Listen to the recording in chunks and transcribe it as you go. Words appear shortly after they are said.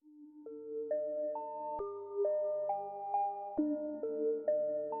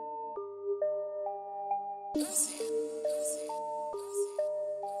I see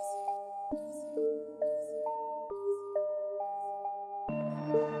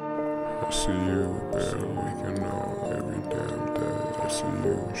you, better waking up every damn day. I see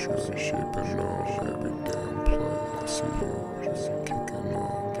you, shooting, shaping on every damn play. I see you, just kicking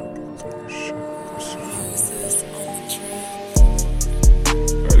on, kicking through shit.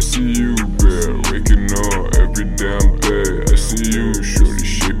 I see you, better waking up every damn day. I see you, shorty,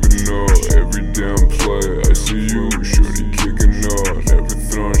 shaping up every damn play. I see you, shorty, kicking on, never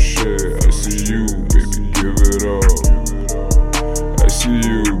throwing shit. I see you, baby, give it up. I see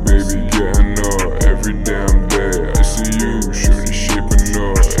you, baby, getting up every damn day. I see you, shorty, shaping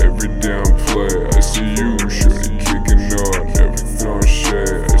up every damn play. I see you, shorty, kicking up, never throwing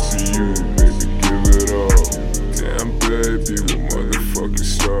shade. I see you, baby, give it up. Damn, baby, what motherfucking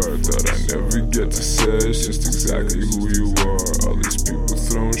star? Thought I never get to say it's just exactly who you are. All these people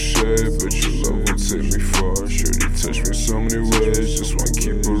throwing shade, but your love will take me far. Shorty touched me so many ways, just wanna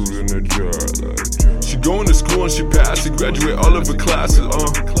keep her in a jar. Like, she going to school and she passed it, graduate all of her classes,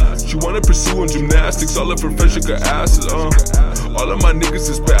 She wanna pursue in gymnastics, all of her friends shook her asses, All of my niggas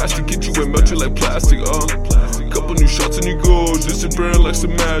is bastard, get you and melt you like plastic, Couple new shots and you go, disappearing like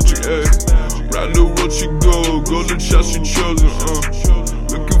some magic, Round the world she go, golden shots she chosen,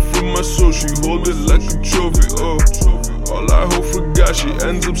 Looking for my soul, she hold it like a trophy, All I hope for God, she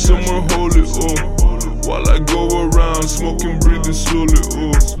ends up somewhere holy, While I go around, smoking, breathing slowly,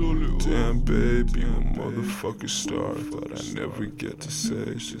 Damn, baby, I'm a motherfucking star. Thought I never get to say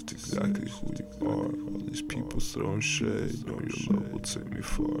it's just exactly who you are. All these people throwing shade, know your love will take me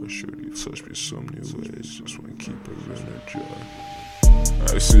far. Shorty touched me so many ways, just wanna keep her in a jar.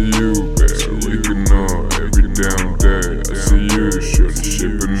 I see you, baby, waking up every damn day. I see you, shorty,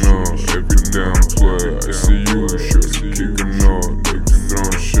 shaping